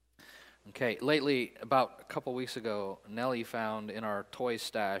Okay, lately, about a couple weeks ago, Nellie found in our toy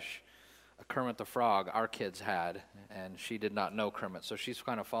stash a Kermit the Frog our kids had, and she did not know Kermit, so she's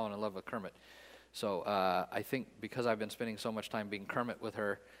kind of fallen in love with Kermit. So I think because I've been spending so much time being Kermit with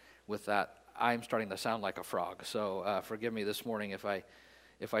her, with that, I'm starting to sound like a frog. So forgive me this morning if I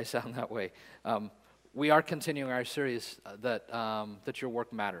sound that way. We are continuing our series that your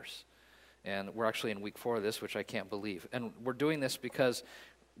work matters, and we're actually in week 4 of this, which I can't believe. And we're doing this because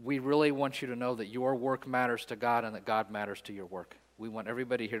we really want you to know that your work matters to God and that God matters to your work. We want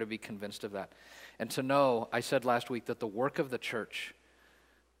everybody here to be convinced of that. And to know, I said last week, that the work of the church,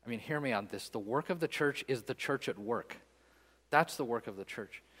 hear me on this, the work of the church is the church at work. That's the work of the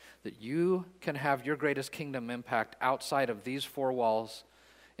church. That you can have your greatest kingdom impact outside of these 4 walls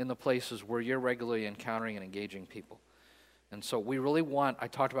in the places where you're regularly encountering and engaging people. And so we really want, I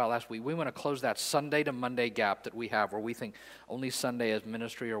talked about last week, we want to close that Sunday to Monday gap that we have where we think only Sunday is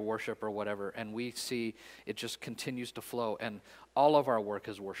ministry or worship or whatever, and we see it just continues to flow, and all of our work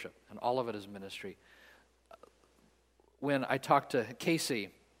is worship, and all of it is ministry. When I talked to Casey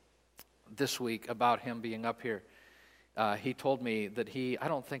this week about him being up here, he told me that I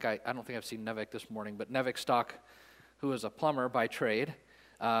don't think I've seen Nevik this morning, but Nevik Stock, who is a plumber by trade,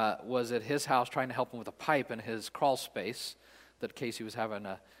 was at his house trying to help him with a pipe in his crawl space that Casey was having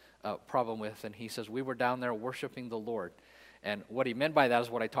a problem with, and he says, we were down there worshiping the Lord. And what he meant by that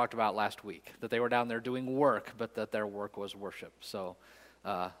is what I talked about last week, that they were down there doing work, but that their work was worship. So,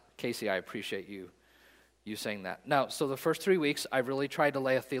 Casey, I appreciate you saying that. Now, so the first 3 weeks, I really tried to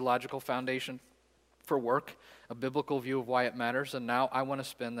lay a theological foundation for work, a biblical view of why it matters, and now I want to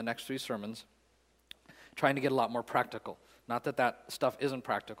spend the next 3 sermons trying to get a lot more practical. Not that stuff isn't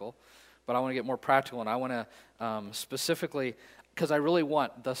practical, but I want to get more practical, and I want to specifically, because I really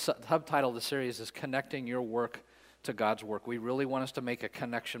want, the subtitle of the series is Connecting Your Work to God's Work. We really want us to make a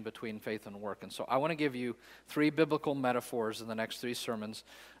connection between faith and work. And so I want to give you 3 biblical metaphors in the next 3 sermons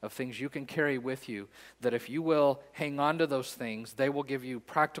of things you can carry with you, that if you will hang on to those things, they will give you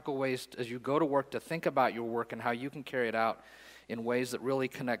practical ways as you go to work to think about your work and how you can carry it out in ways that really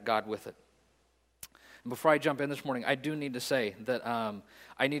connect God with it. Before I jump in this morning, I do need to say that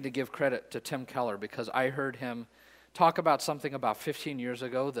I need to give credit to Tim Keller because I heard him talk about something about 15 years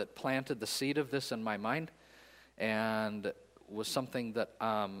ago that planted the seed of this in my mind and was something that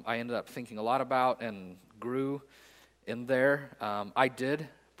I ended up thinking a lot about and grew in there. I did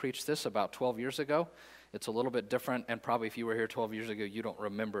preach this about 12 years ago. It's a little bit different, and probably if you were here 12 years ago, you don't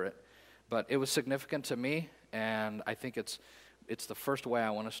remember it. But it was significant to me, and I think it's the first way I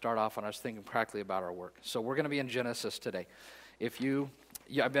want to start off when I was thinking practically about our work. So we're going to be in Genesis today.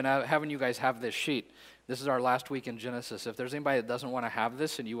 I've been having you guys have this sheet. This is our last week in Genesis. If there's anybody that doesn't want to have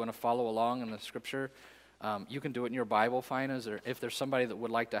this and you want to follow along in the scripture, you can do it in your Bible, fine. If there's somebody that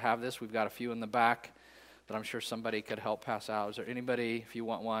would like to have this, we've got a few in the back that I'm sure somebody could help pass out. Is there anybody, if you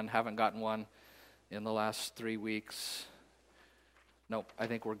want one, haven't gotten one in the last 3 weeks? Nope, I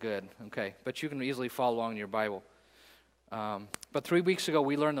think we're good. Okay, but you can easily follow along in your Bible. But 3 weeks ago,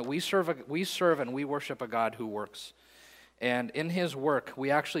 we learned that we serve and we worship a God who works. And in his work, we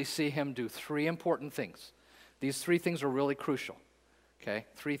actually see him do 3 important things. These 3 things are really crucial. Okay,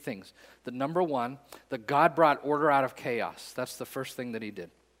 3 things. The number 1, that God brought order out of chaos. That's the first thing that he did.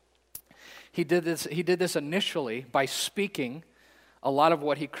 He did this initially by speaking a lot of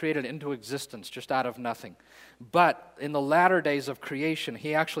what he created into existence just out of nothing. But in the latter days of creation,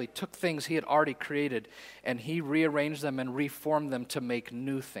 he actually took things he had already created and he rearranged them and reformed them to make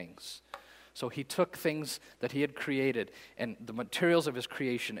new things. So he took things that he had created and the materials of his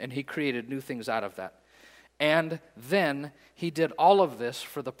creation, and he created new things out of that. And then he did all of this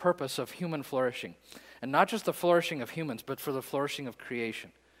for the purpose of human flourishing. And not just the flourishing of humans, but for the flourishing of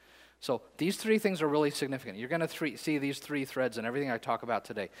creation. So these 3 things are really significant. You're going to see these 3 threads in everything I talk about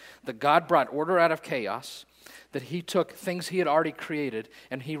today. That God brought order out of chaos, that he took things he had already created,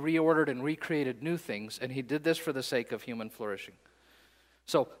 and he reordered and recreated new things, and he did this for the sake of human flourishing.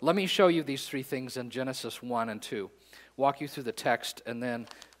 So let me show you these 3 things in Genesis 1 and 2. Walk you through the text, and then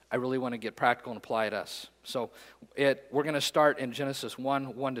I really want to get practical and apply it to us. So we're going to start in Genesis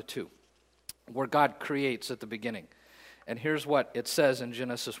 1 to 2, where God creates at the beginning. And here's what it says in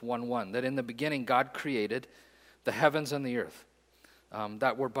Genesis 1:1, that in the beginning God created the heavens and the earth.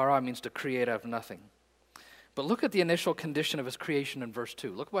 That word bara means to create out of nothing. But look at the initial condition of his creation in verse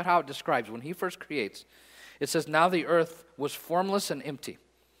 2. Look at how it describes when he first creates. It says, now the earth was formless and empty.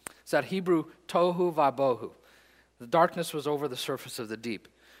 It's that Hebrew tohu vabohu. The darkness was over the surface of the deep.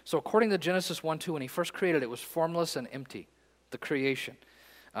 So according to Genesis 1:2, when he first created, it was formless and empty, the creation.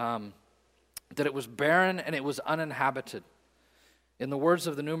 That it was barren and it was uninhabited. In the words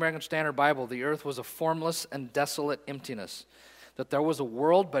of the New American Standard Bible, the earth was a formless and desolate emptiness. That there was a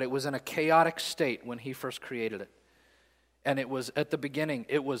world, but it was in a chaotic state when he first created it. And it was, at the beginning,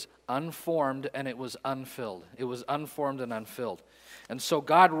 it was unformed and it was unfilled. It was unformed and unfilled. And so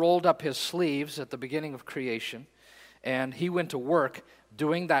God rolled up his sleeves at the beginning of creation, and he went to work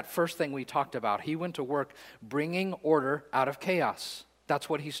doing that first thing we talked about. He went to work bringing order out of chaos. That's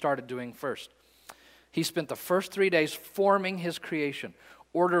what he started doing first. He spent the first 3 days forming his creation,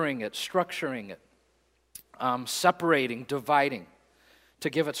 ordering it, structuring it, separating, dividing to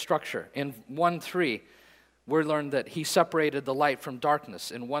give it structure. In 1:3, we learned that he separated the light from darkness.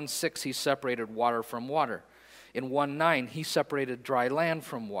 In 1:6, he separated water from water. In 1:9, he separated dry land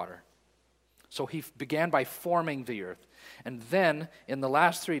from water. So he began by forming the earth. And then, in the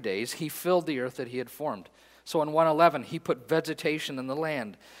last 3 days, he filled the earth that he had formed. So in 1:11, he put vegetation in the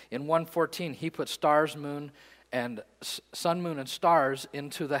land. In 1:14, he put stars, moon, and sun, moon, and stars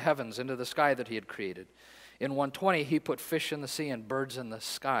into the heavens, into the sky that he had created. In 1:20, he put fish in the sea and birds in the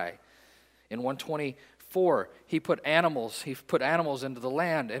sky. In 1:24, he put animals into the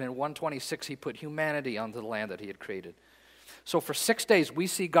land. And in 1:26, he put humanity onto the land that he had created. So for 6 days, we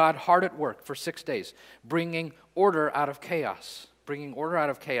see God hard at work for 6 days, bringing order out of chaos,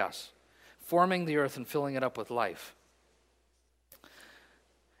 forming the earth and filling it up with life.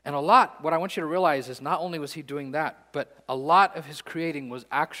 And what I want you to realize is not only was he doing that, but a lot of his creating was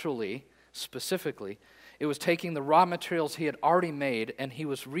actually, specifically, it was taking the raw materials he had already made and he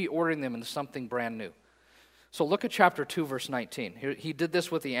was reordering them into something brand new. So look at chapter 2, verse 19. He did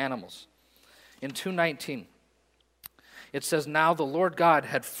this with the animals. In 2:19, it says, "Now the Lord God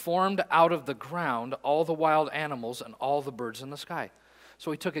had formed out of the ground all the wild animals and all the birds in the sky." So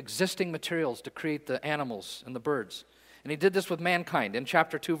he took existing materials to create the animals and the birds. And he did this with mankind. In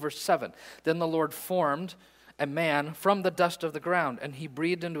chapter 2, verse 7, "Then the Lord formed a man from the dust of the ground, and he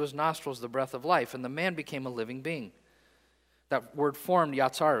breathed into his nostrils the breath of life, and the man became a living being." That word formed,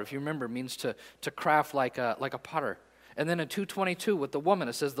 yatsar, if you remember, means to craft like a potter. And then in 2:22 with the woman,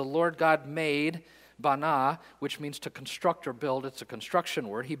 it says, "The Lord God made bana," which means to construct or build. It's a construction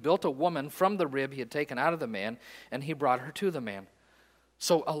word. He built a woman from the rib he had taken out of the man, and he brought her to the man.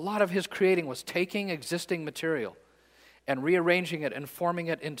 So a lot of his creating was taking existing material and rearranging it and forming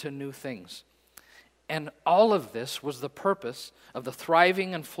it into new things. And all of this was the purpose of the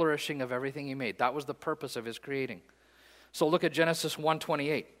thriving and flourishing of everything he made. That was the purpose of his creating. So look at Genesis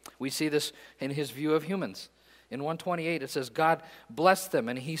 1:28. We see this in his view of humans. In 1:28 it says, "God blessed them,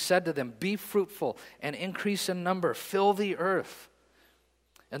 and he said to them, 'Be fruitful and increase in number, fill the earth.'"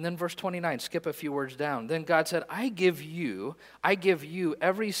 And then verse 29, skip a few words down. "Then God said, I give you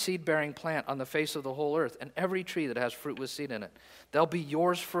every seed-bearing plant on the face of the whole earth, and every tree that has fruit with seed in it. They'll be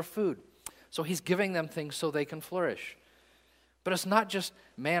yours for food." So he's giving them things so they can flourish. But it's not just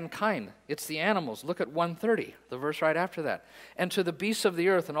mankind, it's the animals. Look at 1:30, the verse right after that. "And to the beasts of the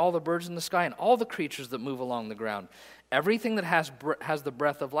earth and all the birds in the sky and all the creatures that move along the ground, everything that has the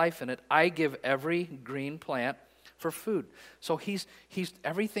breath of life in it, I give every green plant for food." So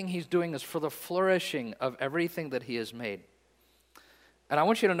everything he's doing is for the flourishing of everything that he has made. And I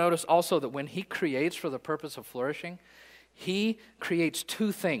want you to notice also that when he creates for the purpose of flourishing, he creates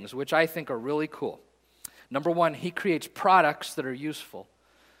two things which I think are really cool. Number one, he creates products that are useful,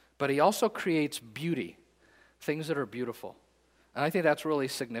 but he also creates beauty, things that are beautiful. And I think that's really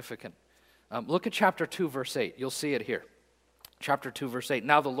significant. Look at chapter 2, verse 8. You'll see it here. Chapter 2, verse 8.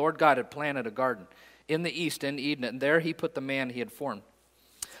 "Now the Lord God had planted a garden in the east in Eden, and there he put the man he had formed.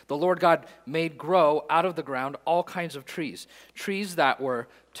 The Lord God made grow out of the ground all kinds of trees that were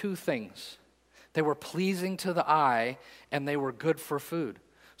two things. They were pleasing to the eye, and they were good for food."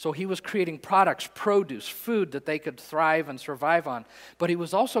 So he was creating products, produce, food that they could thrive and survive on. But he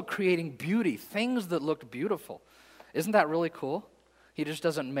was also creating beauty, things that looked beautiful. Isn't that really cool? He just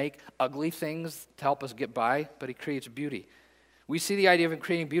doesn't make ugly things to help us get by, but he creates beauty. We see the idea of him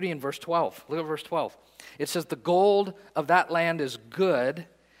creating beauty in verse 12. Look at verse 12. It says, "The gold of that land is good.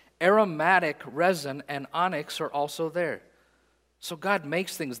 Aromatic resin and onyx are also there." So God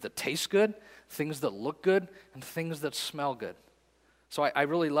makes things that taste good, things that look good, and things that smell good. So I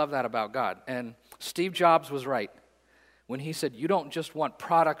really love that about God. And Steve Jobs was right when he said, you don't just want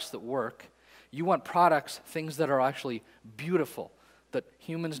products that work, you want products, things that are actually beautiful, that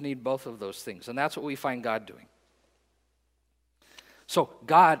humans need both of those things. And that's what we find God doing. So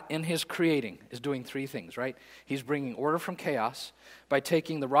God, in his creating, is doing three things, right? He's bringing order from chaos by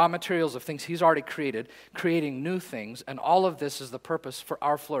taking the raw materials of things he's already created, creating new things, and all of this is the purpose for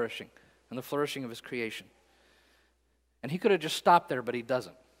our flourishing and the flourishing of his creation. And he could have just stopped there, but he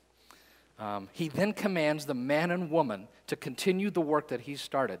doesn't. He then commands the man and woman to continue the work that he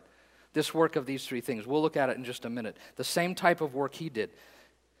started. This work of these three things. We'll look at it in just a minute. The same type of work he did.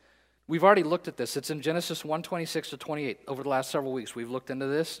 We've already looked at this. It's in Genesis 1:26 to 28. Over the last several weeks, we've looked into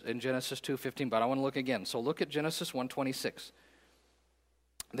this in Genesis 2:15, but I want to look again. So look at Genesis 1:26.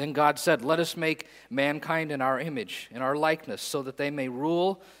 Then God said, "Let us make mankind in our image, in our likeness, so that they may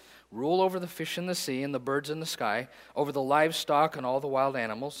rule over the fish in the sea and the birds in the sky, over the livestock and all the wild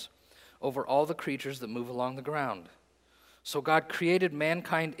animals, over all the creatures that move along the ground." So God created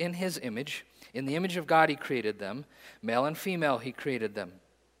mankind in his image. In the image of God he created them. Male and female he created them.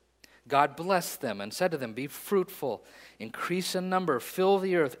 God blessed them and said to them, "Be fruitful, increase in number, fill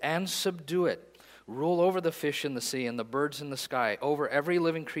the earth and subdue it. Rule over the fish in the sea and the birds in the sky, over every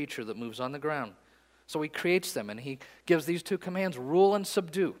living creature that moves on the ground." So he creates them and he gives these two commands, rule and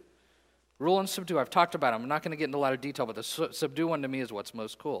subdue. Rule and subdue. I've talked about them. I'm not going to get into a lot of detail, but the subdue one to me is what's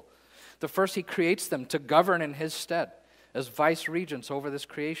most cool. The first, he creates them to govern in his stead as vice regents over this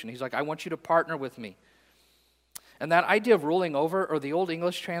creation. He's like, "I want you to partner with me." And that idea of ruling over, or the Old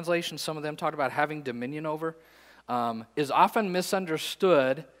English translation, some of them talk about having dominion over, is often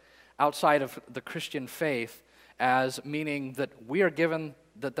misunderstood outside of the Christian faith as meaning that we are given,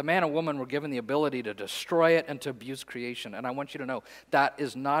 that the man and woman were given the ability to destroy it and to abuse creation. And I want you to know that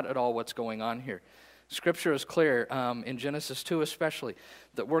is not at all what's going on here. Scripture is clear, in Genesis 2 especially,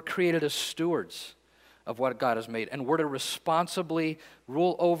 that we're created as stewards of what God has made, and we're to responsibly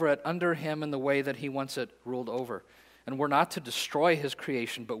rule over it under him in the way that he wants it ruled over. And we're not to destroy his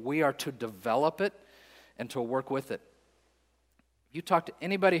creation, but we are to develop it and to work with it. You talk to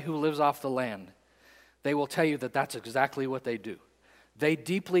anybody who lives off the land, they will tell you that that's exactly what they do. They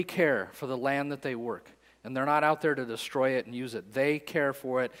deeply care for the land that they work, and they're not out there to destroy it and use it. They care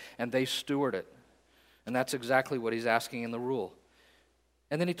for it, and they steward it. And that's exactly what he's asking in the rule.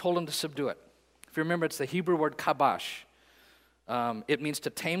 And then he told them to subdue it. If you remember, it's the Hebrew word kabash. It means to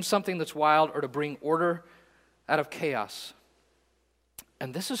tame something that's wild or to bring order out of chaos.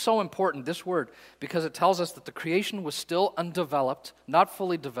 And this is so important, this word, because it tells us that the creation was still undeveloped, not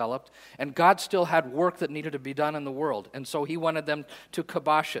fully developed, and God still had work that needed to be done in the world. And so he wanted them to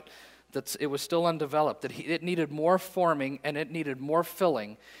kabash it, that it was still undeveloped, that it needed more forming and it needed more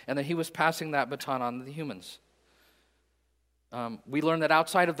filling, and that he was passing that baton on to the humans. We learned that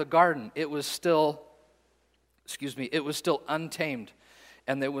outside of the garden, it was still untamed,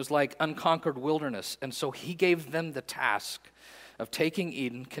 and it was like unconquered wilderness. And so he gave them the task of taking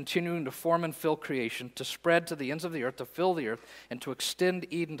Eden, continuing to form and fill creation, to spread to the ends of the earth, to fill the earth, and to extend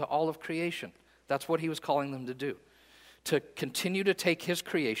Eden to all of creation. That's what he was calling them to do. To continue to take his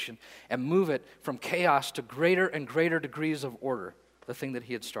creation and move it from chaos to greater and greater degrees of order, the thing that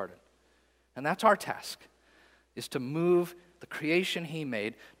he had started. And that's our task, is to move the creation he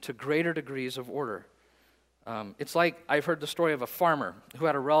made to greater degrees of order. It's like I've heard the story of a farmer who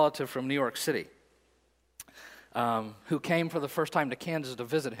had a relative from New York City who came for the first time to Kansas to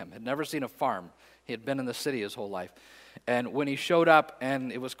visit him, had never seen a farm. He had been in the city his whole life. And when he showed up,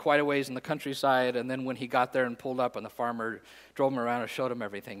 and it was quite a ways in the countryside, and then when he got there and pulled up and the farmer drove him around and showed him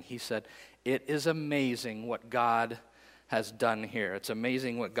everything, he said, "It is amazing what God has done here. It's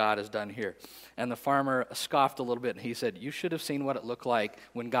amazing what God has done here." And the farmer scoffed a little bit, and he said, "You should have seen what it looked like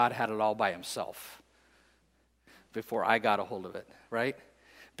when God had it all by himself before I got a hold of it," right?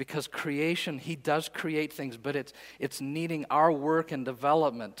 Because creation, he does create things, but it's needing our work and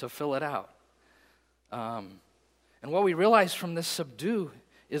development to fill it out. And what we realize from this subdue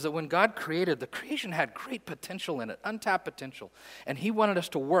is that when God created, the creation had great potential in it, untapped potential. And he wanted us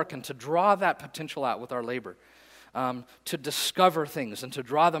to work and to draw that potential out with our labor. To discover things and to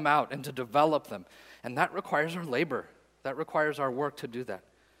draw them out and to develop them. And that requires our labor. That requires our work to do that.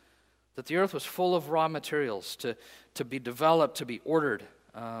 That the earth was full of raw materials to be developed, to be ordered,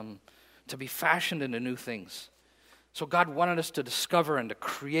 to be fashioned into new things. So God wanted us to discover and to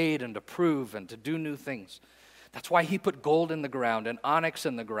create and to prove and to do new things. That's why he put gold in the ground and onyx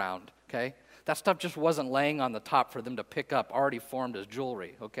in the ground, okay? That stuff just wasn't laying on the top for them to pick up, already formed as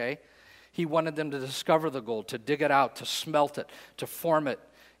jewelry, okay? He wanted them to discover the gold, to dig it out, to smelt it, to form it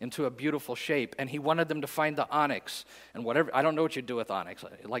into a beautiful shape. And he wanted them to find the onyx and whatever. I don't know what you do with onyx.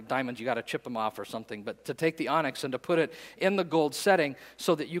 Like diamonds, you got to chip them off or something. But to take the onyx and to put it in the gold setting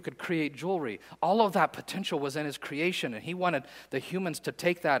so that you could create jewelry. All of that potential was in his creation. And he wanted the humans to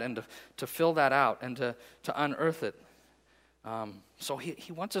take that and to fill that out and to unearth it. So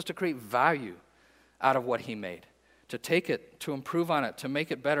he wants us to create value out of what he made. To take it, to improve on it, to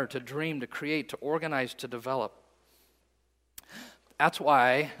make it better, to dream, to create, to organize, to develop. That's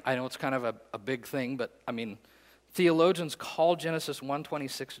why, I know it's kind of a big thing, but I mean, Theologians call Genesis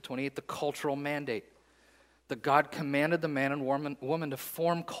 1:26-28 the cultural mandate, that God commanded the man and woman to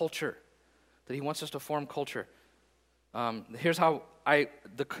form culture, that he wants us to form culture. Here's how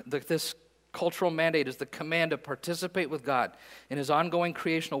this cultural mandate is the command to participate with God in his ongoing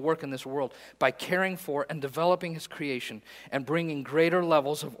creational work in this world by caring for and developing his creation and bringing greater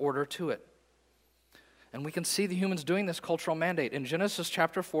levels of order to it. And we can see the humans doing this cultural mandate. In Genesis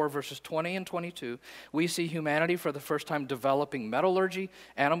chapter 4, verses 20 and 22, we see humanity for the first time developing metallurgy,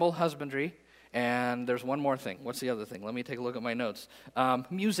 animal husbandry, and there's one more thing. What's the other thing? Let me take a look at my notes.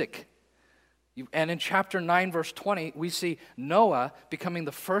 Music. And in chapter 9, verse 20, we see Noah becoming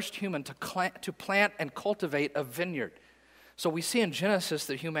the first human to plant and cultivate a vineyard. So we see in Genesis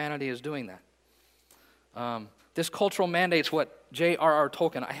that humanity is doing that. This cultural mandate's what J.R.R.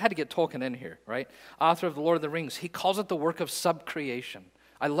 Tolkien, I had to get Tolkien in here, right? Author of The Lord of the Rings, he calls it the work of subcreation.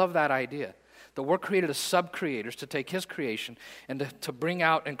 I love that idea. The work created as sub-creators to take his creation and to bring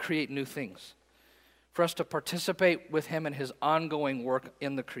out and create new things. For us to participate with him in his ongoing work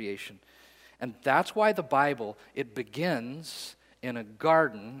in the creation. And that's why the Bible, it begins in a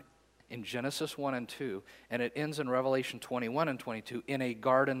garden in Genesis 1 and 2, and it ends in Revelation 21 and 22 in a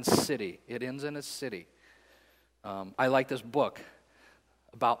garden city. It ends in a city. I like this book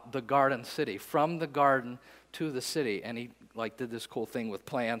about the garden city, from the garden to the city, and he did this cool thing with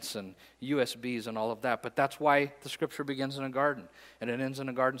plants and USBs and all of that. But that's why the scripture begins in a garden and it ends in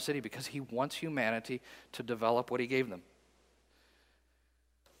a garden city, because he wants humanity to develop what he gave them.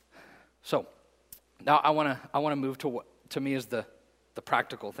 So, now I want to move to what to me is the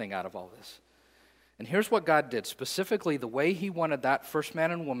practical thing out of all this. And here's what God did. Specifically, the way he wanted that first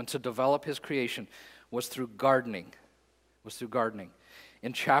man and woman to develop his creation was through gardening.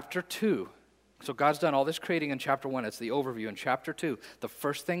 In chapter 2, so God's done all this creating in chapter 1. It's the overview. In chapter 2, the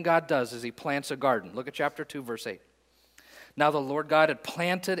first thing God does is he plants a garden. Look at chapter 2, verse 8. Now the Lord God had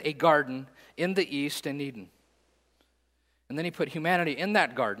planted a garden in the east in Eden. And then he put humanity in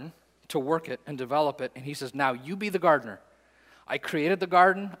that garden to work it and develop it. And he says, now you be the gardener. I created the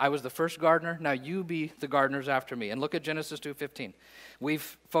garden. I was the first gardener. Now you be the gardeners after me. And look at Genesis 2:15.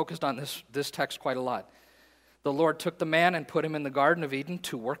 We've focused on this text quite a lot. The Lord took the man and put him in the Garden of Eden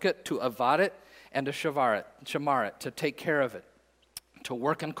to work it, to avad it, and to shamar it, to take care of it, to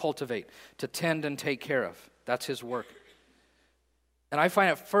work and cultivate, to tend and take care of. That's his work. And I find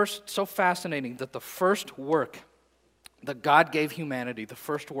it first so fascinating that the first work that God gave humanity, the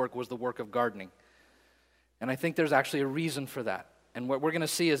first work was the work of gardening. And I think there's actually a reason for that. And what we're going to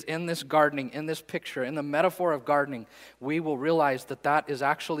see is in this gardening, in this picture, in the metaphor of gardening, we will realize that that is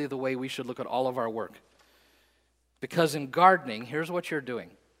actually the way we should look at all of our work. Because in gardening, here's what you're doing.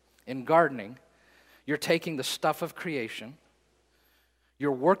 In gardening, you're taking the stuff of creation,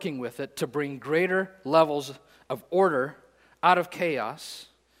 you're working with it to bring greater levels of order out of chaos,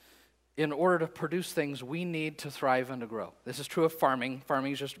 in order to produce things we need to thrive and to grow. This is true of farming.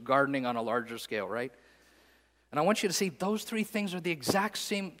 Farming is just gardening on a larger scale, right? And I want you to see those three things are the exact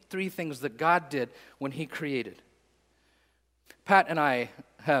same three things that God did when he created. Pat and I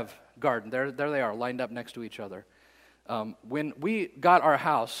have gardened. There they are, lined up next to each other. When we got our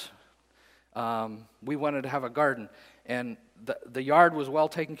house, we wanted to have a garden. And the yard was well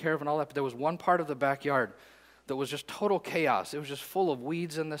taken care of and all that, but there was one part of the backyard that was just total chaos. It was just full of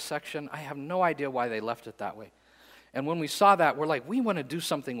weeds in this section. I have no idea why they left it that way. And when we saw that, we're like, we want to do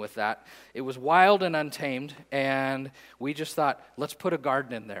something with that. It was wild and untamed, and we just thought, let's put a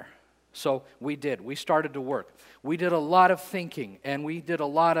garden in there. So we did. We started to work. We did a lot of thinking, and we did a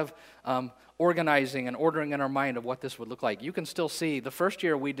lot of organizing and ordering in our mind of what this would look like. You can still see, the first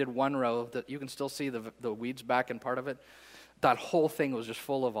year we did one row, that you can still see the weeds back in part of it. That whole thing was just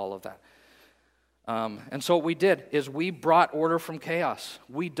full of all of that. And so what we did is we brought order from chaos.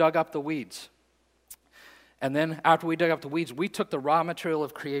 We dug up the weeds. And then after we dug up the weeds, we took the raw material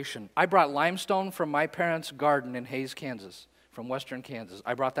of creation. I brought limestone from my parents' garden in Hays, Kansas, from western Kansas.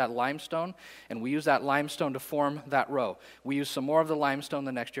 I brought that limestone, and we used that limestone to form that row. We used some more of the limestone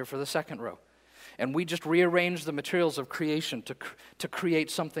the next year for the second row. And we just rearranged the materials of creation to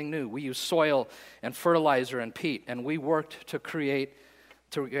create something new. We used soil and fertilizer and peat, and we worked to create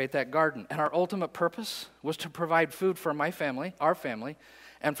that garden. And our ultimate purpose was to provide food for my family, our family,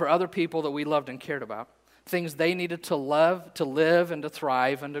 and for other people that we loved and cared about. Things they needed to love, to live, and to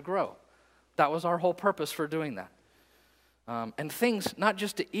thrive, and to grow. That was our whole purpose for doing that. And things not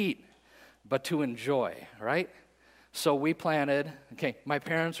just to eat, but to enjoy, right? So we planted, my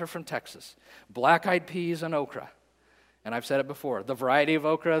parents are from Texas, black-eyed peas and okra. And I've said it before, the variety of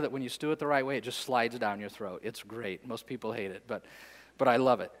okra that when you stew it the right way, it just slides down your throat. It's great. Most people hate it, but but I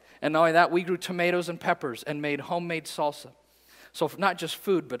love it. And not only that, we grew tomatoes and peppers and made homemade salsa. So not just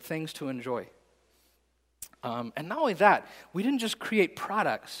food, but things to enjoy. And not only that, we didn't just create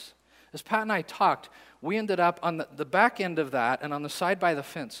products. As Pat and I talked, we ended up on the back end of that and on the side by the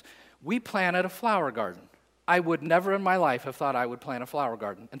fence, we planted a flower garden. I would never in my life have thought I would plant a flower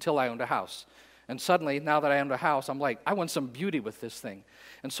garden until I owned a house. And suddenly, now that I owned a house, I'm like, I want some beauty with this thing.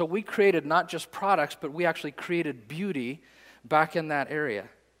 And so we created not just products, but we actually created beauty back in that area.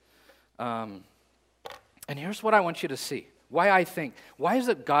 And here's what I want you to see. Why is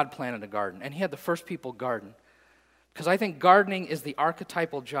it God planted a garden? And he had the first people garden. Because I think gardening is the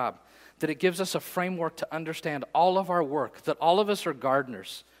archetypal job, that it gives us a framework to understand all of our work, that all of us are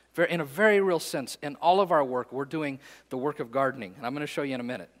gardeners. In a very real sense, in all of our work, we're doing the work of gardening. And I'm going to show you in a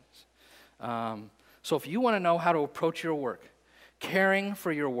minute. So if you want to know how to approach your work, caring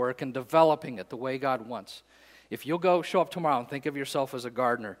for your work and developing it the way God wants, if you'll show up tomorrow and think of yourself as a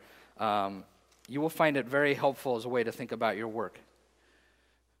gardener, you will find it very helpful as a way to think about your work.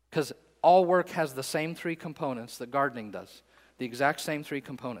 Because all work has the same three components that gardening does, the exact same three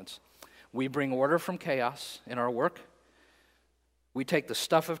components. We bring order from chaos in our work. We take the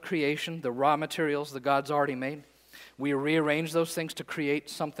stuff of creation, the raw materials that God's already made. We rearrange those things to create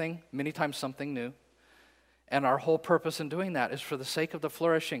something, many times something new. And our whole purpose in doing that is for the sake of the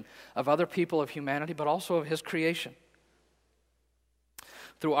flourishing of other people, of humanity, but also of his creation.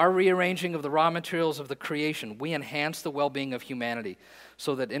 Through our rearranging of the raw materials of the creation, we enhance the well-being of humanity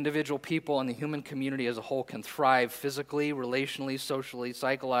so that individual people and the human community as a whole can thrive physically, relationally, socially,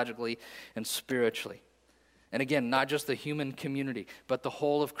 psychologically, and spiritually. And again, not just the human community, but the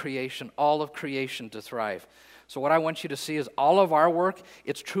whole of creation, all of creation to thrive. So what I want you to see is all of our work,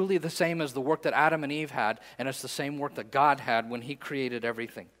 it's truly the same as the work that Adam and Eve had, and it's the same work that God had when he created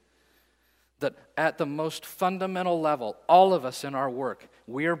everything. That at the most fundamental level, all of us in our work,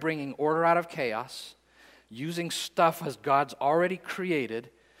 we are bringing order out of chaos, using stuff as God's already created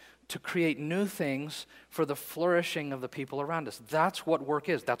to create new things for the flourishing of the people around us. That's what work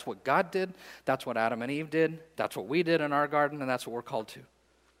is. That's what God did. That's what Adam and Eve did. That's what we did in our garden, and that's what we're called to.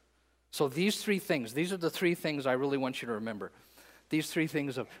 So these three things, these are the three things I really want you to remember. These three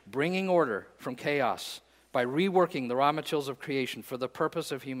things of bringing order from chaos by reworking the raw materials of creation for the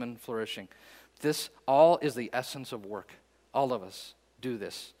purpose of human flourishing. This all is the essence of work. All of us do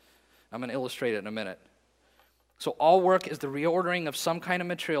this. I'm going to illustrate it in a minute. So all work is the reordering of some kind of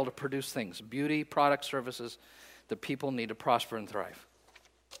material to produce things, beauty, products, services that people need to prosper and thrive.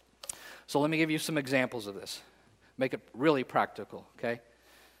 So let me give you some examples of this. Make it really practical, okay?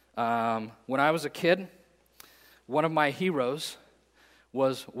 When I was a kid, one of my heroes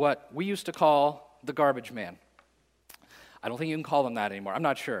was what we used to call the garbage man. I don't think you can call him that anymore. I'm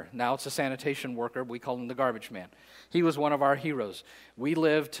not sure. Now it's a sanitation worker. We call him the garbage man. He was one of our heroes. We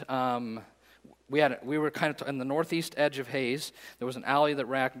lived, we were kind of in the northeast edge of Hayes. There was an alley that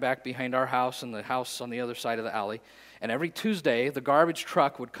ran back behind our house and the house on the other side of the alley. And every Tuesday, the garbage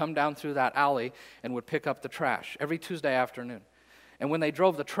truck would come down through that alley and would pick up the trash every Tuesday afternoon. And when they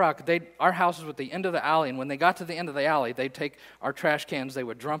drove the truck, our house was at the end of the alley, and when they got to the end of the alley, they'd take our trash cans, they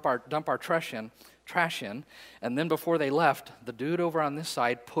would dump our trash in, and then before they left, the dude over on this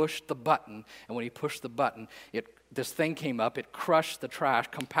side pushed the button, and when he pushed the button, this thing came up, it crushed the trash,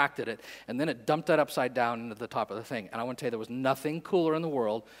 compacted it, and then it dumped it upside down into the top of the thing. And I want to tell you, there was nothing cooler in the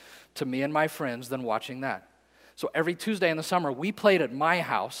world to me and my friends than watching that. So every Tuesday in the summer, we played at my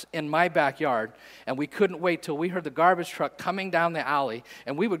house in my backyard, and we couldn't wait till we heard the garbage truck coming down the alley,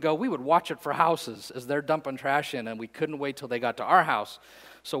 and we would watch it for houses as they're dumping trash in, and we couldn't wait till they got to our house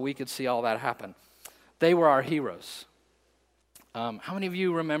so we could see all that happen. They were our heroes. How many of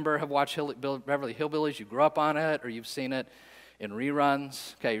you have watched Beverly Hillbillies? You grew up on it, or you've seen it in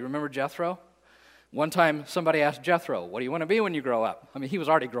reruns? Okay, you remember Jethro? One time, somebody asked Jethro, what do you want to be when you grow up? I mean, he was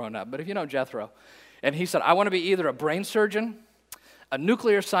already grown up, but if you know Jethro. And he said, I want to be either a brain surgeon, a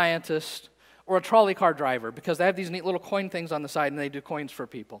nuclear scientist, or a trolley car driver, because they have these neat little coin things on the side, and they do coins for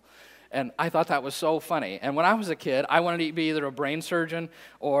people. And I thought that was so funny. And when I was a kid, I wanted to be either a brain surgeon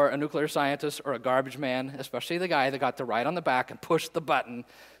or a nuclear scientist or a garbage man, especially the guy that got to ride on the back and push the button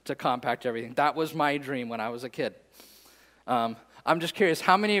to compact everything. That was my dream when I was a kid. I'm just curious,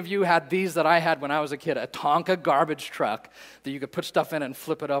 how many of you had these that I had when I was a kid? A Tonka garbage truck that you could put stuff in it and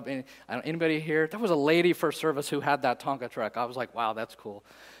flip it up. Anybody here? There was a lady first service who had that Tonka truck. I was like, wow, that's cool.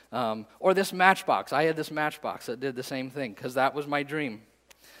 Or this Matchbox. I had this Matchbox that did the same thing because that was my dream.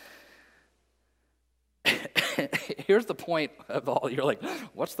 Here's the point of all. You're like,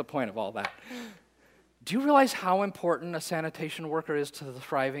 what's the point of all that? Do you realize how important a sanitation worker is to the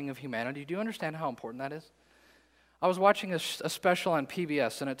thriving of humanity? Do you understand how important that is? I was watching a special on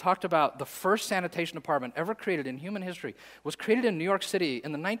PBS, and it talked about the first sanitation department ever created in human history was created in New York City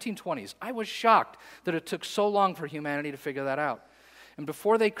in the 1920s. I was shocked that it took so long for humanity to figure that out. And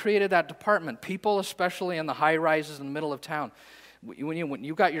before they created that department, people, especially in the high rises in the middle of town, when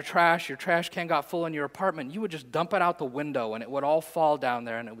you got your trash can got full in your apartment, you would just dump it out the window, and it would all fall down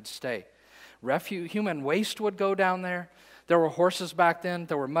there, and it would stay. Human waste would go down there. There were horses back then.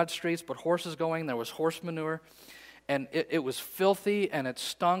 There were mud streets, but horses going. There was horse manure. And it was filthy, and it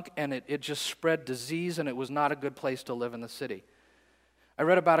stunk, and it just spread disease, and it was not a good place to live in the city. I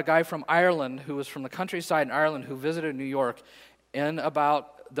read about a guy from Ireland who was from the countryside in Ireland who visited New York in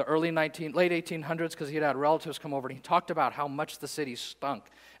about the late 1800s because he had relatives come over, and he talked about how much the city stunk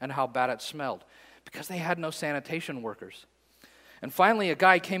and how bad it smelled because they had no sanitation workers. And finally, a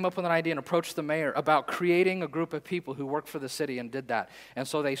guy came up with an idea and approached the mayor about creating a group of people who worked for the city and did that. And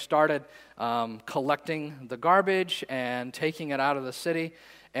so they started collecting the garbage and taking it out of the city,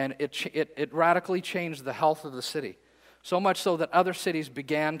 and it radically changed the health of the city, so much so that other cities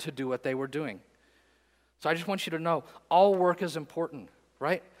began to do what they were doing. So I just want you to know, all work is important,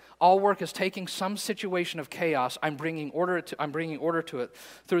 right? All work is taking some situation of chaos. I'm bringing order to it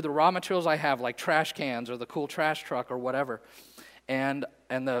through the raw materials I have, like trash cans or the cool trash truck or whatever. And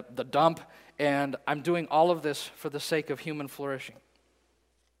the dump, and I'm doing all of this for the sake of human flourishing.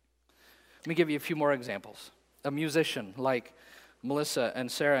 Let me give you a few more examples. A musician like Melissa and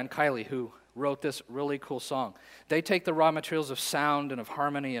Sarah and Kylie who wrote this really cool song. They take the raw materials of sound and of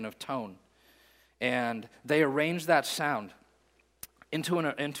harmony and of tone, and they arrange that sound into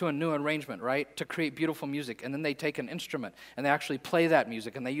a new arrangement, right, to create beautiful music. And then they take an instrument and they actually play that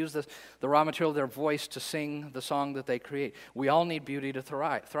music, and they use the raw material of their voice to sing the song that they create. We all need beauty to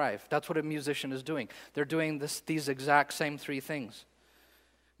thrive. That's what a musician is doing. They're doing these exact same three things.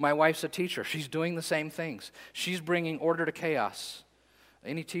 My wife's a teacher. She's doing the same things. She's bringing order to chaos.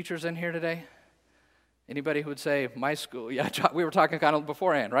 Any teachers in here today? Anybody who would say, my school? Yeah, we were talking kind of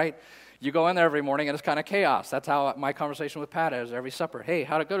beforehand, right? You go in there every morning and it's kind of chaos. That's how my conversation with Pat is every supper. Hey,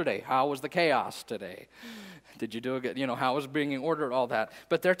 how'd it go today? How was the chaos today? Did you do a good, how was bringing order, all that?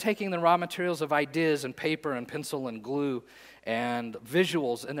 But they're taking the raw materials of ideas and paper and pencil and glue and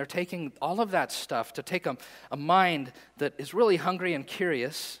visuals, and they're taking all of that stuff to take a mind that is really hungry and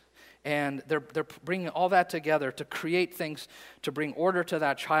curious, and they're bringing all that together to create things to bring order to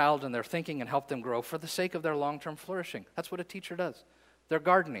that child and their thinking and help them grow for the sake of their long-term flourishing. That's what a teacher does. They're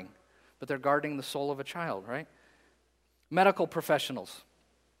gardening, but they're guarding the soul of a child, right? Medical professionals,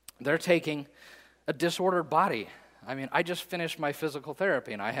 they're taking a disordered body. I just finished my physical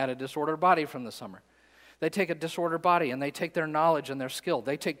therapy, and I had a disordered body from the summer. They take a disordered body, and they take their knowledge and their skill.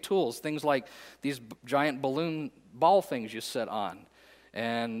 They take tools, things like these giant balloon ball things you sit on,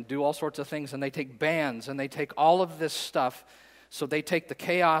 and do all sorts of things, and they take bands, and they take all of this stuff. So they take the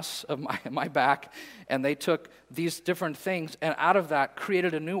chaos of my back, and they took these different things, and out of that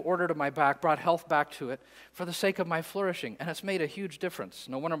created a new order to my back, brought health back to it for the sake of my flourishing, and it's made a huge difference.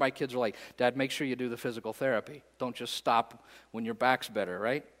 No wonder my kids are like, Dad, make sure you do the physical therapy. Don't just stop when your back's better,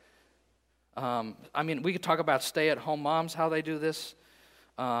 right? We could talk about stay-at-home moms, how they do this.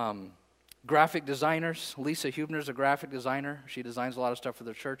 Graphic designers. Lisa Hubner's a graphic designer. She designs a lot of stuff for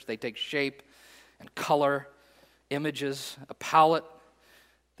the church. They take shape and color, images, a palette.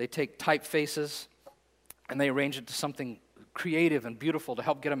 They take typefaces, and they arrange it to something creative and beautiful to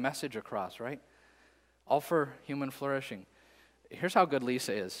help get a message across, right? All for human flourishing. Here's how good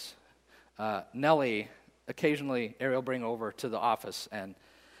Lisa is. Nellie, occasionally Ariel bring over to the office, and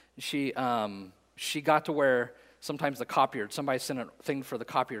she got to where sometimes the copier, somebody sent a thing for the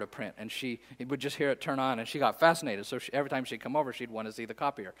copier to print, and she would just hear it turn on, and she got fascinated. So every time she'd come over, she'd want to see the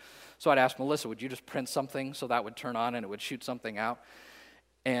copier. So I'd ask Melissa, would you just print something so that would turn on and it would shoot something out?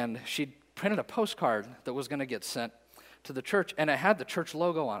 And she printed a postcard that was going to get sent to the church, and it had the church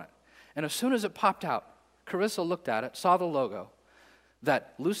logo on it. And as soon as it popped out, Carissa looked at it, saw the logo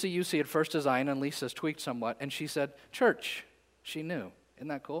that Lucy Yusi had first designed and Lisa's tweaked somewhat, and she said, church. She knew. Isn't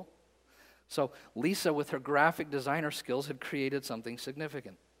that cool? So Lisa, with her graphic designer skills, had created something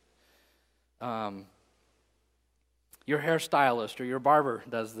significant. Your hairstylist or your barber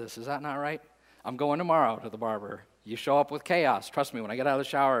does this. Is that not right? I'm going tomorrow to the barber. You show up with chaos. Trust me, when I get out of the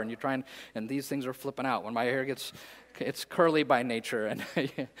shower and you try and these things are flipping out. When my hair it's curly by nature, and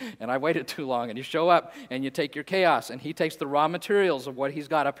I waited too long, and you show up and you take your chaos, and he takes the raw materials of what he's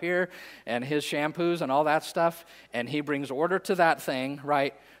got up here and his shampoos and all that stuff, and he brings order to that thing,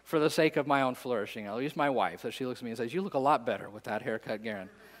 right, for the sake of my own flourishing. At least my wife, that she looks at me and says, you look a lot better with that haircut, Garen.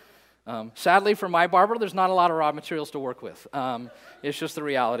 Sadly for my barber, there's not a lot of raw materials to work with. It's just the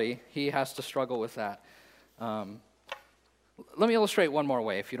reality. He has to struggle with that. Let me illustrate one more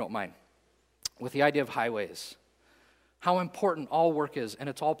way, if you don't mind, with the idea of highways. How important all work is, and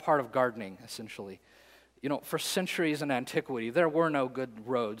it's all part of gardening, essentially. You know, for centuries in antiquity, there were no good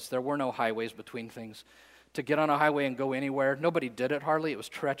roads. There were no highways between things. To get on a highway and go anywhere, nobody did it hardly. It was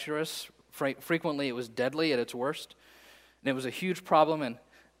treacherous. Frequently, it was deadly at its worst. And it was a huge problem in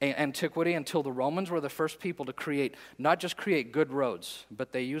antiquity until the Romans were the first people to not just create good roads,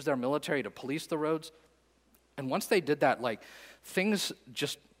 but they used their military to police the roads. And once they did that, things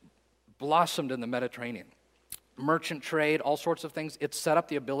just blossomed in the Mediterranean. Merchant trade, all sorts of things. It set up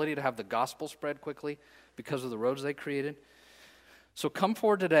the ability to have the gospel spread quickly because of the roads they created. So come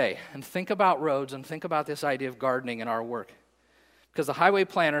forward today and think about roads and think about this idea of gardening in our work. Because the highway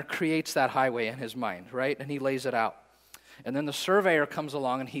planner creates that highway in his mind, right? And he lays it out. And then the surveyor comes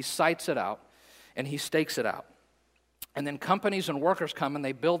along and he sites it out and he stakes it out. And then companies and workers come and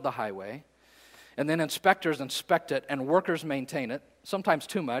they build the highway. And then inspectors inspect it and workers maintain it, sometimes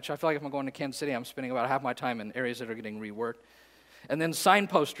too much. I feel like if I'm going to Kansas City, I'm spending about half my time in areas that are getting reworked. And then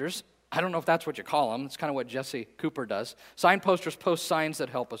signposters, I don't know if that's what you call them. It's kind of what Jesse Cooper does. Signposters post signs that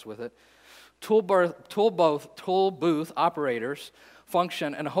help us with it. Tool booth operators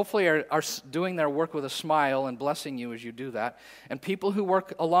function and hopefully are doing their work with a smile and blessing you as you do that. And people who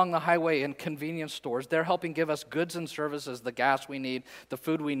work along the highway in convenience stores, they're helping give us goods and services, the gas we need, the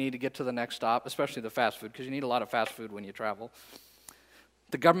food we need to get to the next stop, especially the fast food, because you need a lot of fast food when you travel.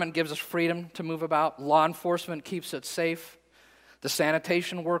 The government gives us freedom to move about. Law enforcement keeps it safe. The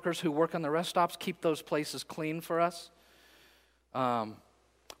sanitation workers who work on the rest stops keep those places clean for us.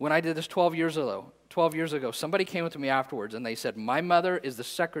 When I did this 12 years ago, somebody came up to me afterwards and they said, my mother is the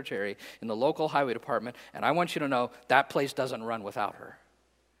secretary in the local highway department, and I want you to know that place doesn't run without her.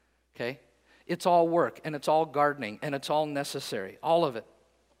 Okay? It's all work, and it's all gardening, and it's all necessary, all of it.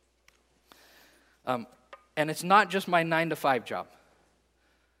 And it's not just my 9-to-5 job.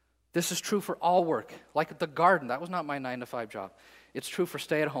 This is true for all work. Like at the garden, that was not my 9-to-5 job. It's true for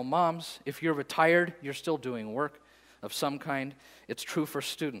stay-at-home moms. If you're retired, you're still doing work of some kind. It's true for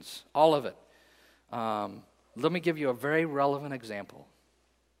students, all of it. Let me give you a very relevant example.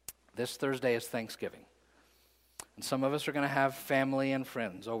 This Thursday is Thanksgiving. And some of us are going to have family and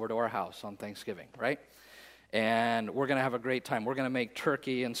friends over to our house on Thanksgiving, right? And we're going to have a great time. We're going to make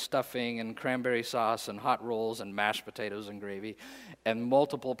turkey and stuffing and cranberry sauce and hot rolls and mashed potatoes and gravy and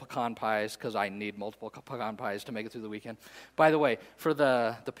multiple pecan pies, because I need multiple pecan pies to make it through the weekend. By the way, for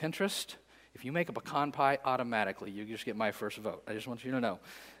the Pinterest, if you make a pecan pie, automatically you just get my first vote. I just want you to know.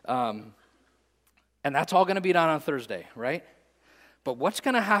 And that's all going to be done on Thursday, right? But what's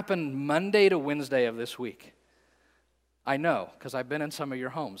going to happen Monday to Wednesday of this week? I know, because I've been in some of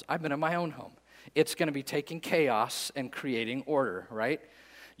your homes. I've been in my own home. It's going to be taking chaos and creating order, right?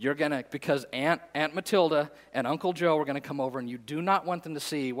 You're going to, because Aunt Matilda and Uncle Joe are going to come over, and you do not want them to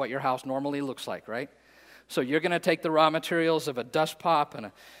see what your house normally looks like, right? So you're going to take the raw materials of a dust mop and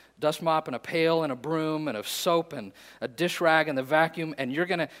a pail and a broom and a soap and a dish rag and the vacuum, and you're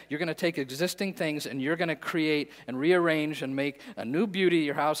going to take existing things and you're going to create and rearrange and make a new beauty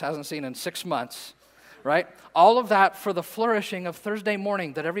your house hasn't seen in 6 months. Right? All of that for the flourishing of Thursday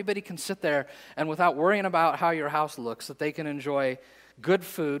morning, that everybody can sit there and without worrying about how your house looks, that they can enjoy good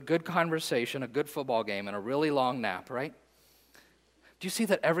food, good conversation, a good football game, and a really long nap, right? Do you see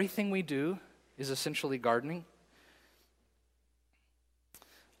that everything we do is essentially gardening?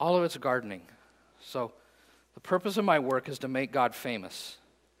 All of it's gardening. So the purpose of my work is to make God famous.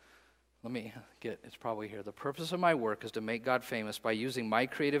 It's probably here. The purpose of my work is to make God famous by using my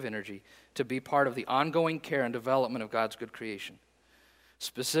creative energy to be part of the ongoing care and development of God's good creation.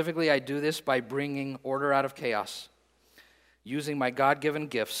 Specifically, I do this by bringing order out of chaos. Using my God-given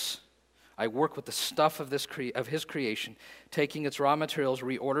gifts, I work with the stuff of His creation, taking its raw materials,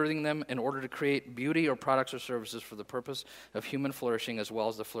 reordering them in order to create beauty or products or services for the purpose of human flourishing as well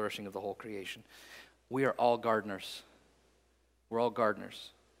as the flourishing of the whole creation. We are all gardeners. We're all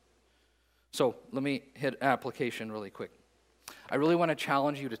gardeners. So let me hit application really quick. I really want to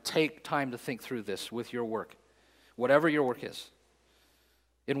challenge you to take time to think through this with your work, whatever your work is.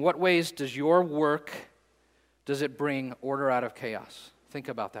 In what ways does your work, does it bring order out of chaos? Think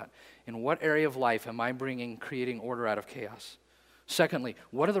about that. In what area of life am I creating order out of chaos? Secondly,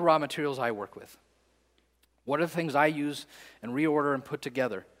 what are the raw materials I work with? What are the things I use and reorder and put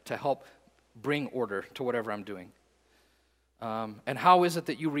together to help bring order to whatever I'm doing? And how is it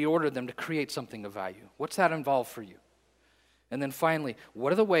that you reorder them to create something of value? What's that involve for you? And then finally,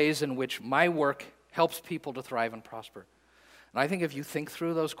 what are the ways in which my work helps people to thrive and prosper? And I think if you think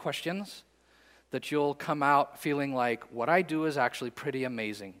through those questions, that you'll come out feeling like what I do is actually pretty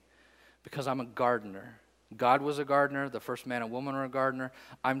amazing because I'm a gardener God was a gardener. The first man and woman were a gardener.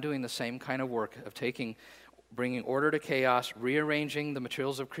 I'm doing the same kind of work of bringing order to chaos, rearranging the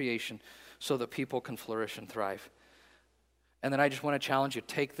materials of creation so that people can flourish and thrive. And then I just want to challenge you,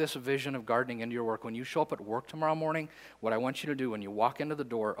 take this vision of gardening into your work. When you show up at work tomorrow morning, what I want you to do when you walk into the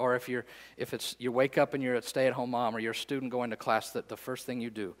door, or if you wake up and you're a stay-at-home mom or you're a student going to class, that the first thing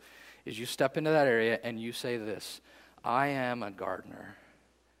you do is you step into that area and you say this: I am a gardener.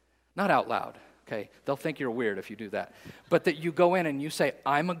 Not out loud, okay? They'll think you're weird if you do that. But that you go in and you say,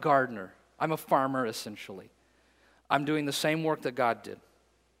 I'm a gardener. I'm a farmer, essentially. I'm doing the same work that God did.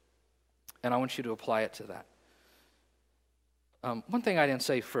 And I want you to apply it to that. One thing I didn't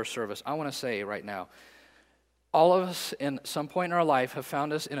say first service, I want to say right now, all of us in some point in our life have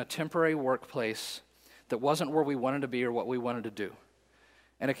found us in a temporary workplace that wasn't where we wanted to be or what we wanted to do.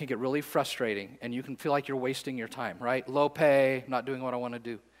 And it can get really frustrating, and you can feel like you're wasting your time, right? Low pay, not doing what I want to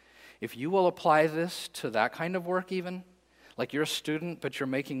do. If you will apply this to that kind of work even, like you're a student but you're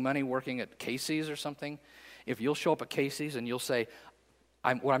making money working at Casey's or something, if you'll show up at Casey's and you'll say,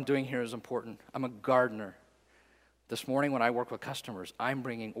 what I'm doing here is important. I'm a gardener. This morning when I work with customers, I'm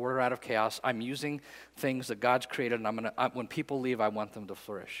bringing order out of chaos. I'm using things that God's created, and when people leave, I want them to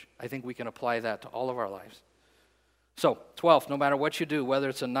flourish. I think we can apply that to all of our lives. So, 12th, no matter what you do, whether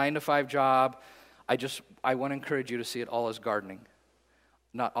it's a 9-to-5 job, I want to encourage you to see it all as gardening.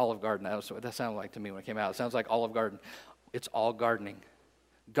 Not Olive Garden. That's what that sounded like to me when it came out. It sounds like Olive Garden. It's all gardening.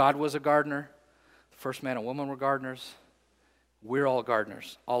 God was a gardener. The first man and woman were gardeners. We're all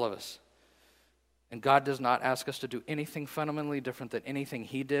gardeners, all of us. And God does not ask us to do anything fundamentally different than anything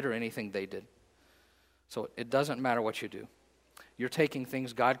He did or anything they did. So it doesn't matter what you do. You're taking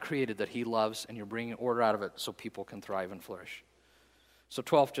things God created that He loves, and you're bringing order out of it so people can thrive and flourish. So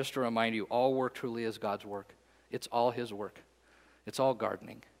 12th, just to remind you, all work truly is God's work. It's all His work. It's all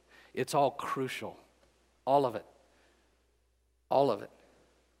gardening. It's all crucial. All of it. All of it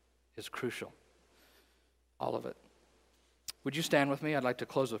is crucial. All of it. Would you stand with me? I'd like to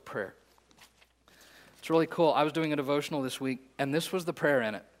close with prayer. It's really cool. I was doing a devotional this week, and this was the prayer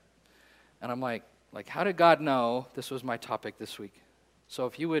in it. And I'm like, how did God know this was my topic this week? So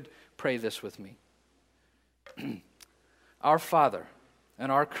if you would pray this with me. Our Father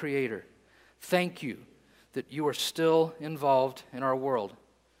and our Creator, thank you that you are still involved in our world.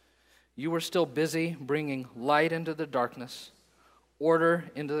 You are still busy bringing light into the darkness, order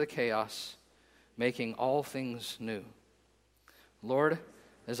into the chaos, making all things new. Lord,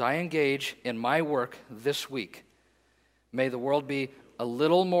 as I engage in my work this week, may the world be a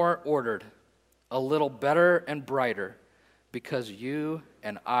little more ordered, a little better and brighter, because you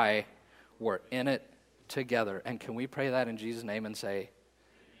and I were in it together. And can we pray that in Jesus' name and say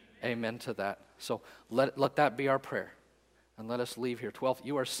amen to that? So let that be our prayer. And let us leave here. 12th,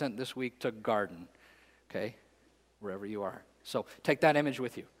 you are sent this week to garden, okay, wherever you are. So take that image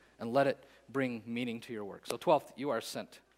with you and let it bring meaning to your work. So 12th, you are sent.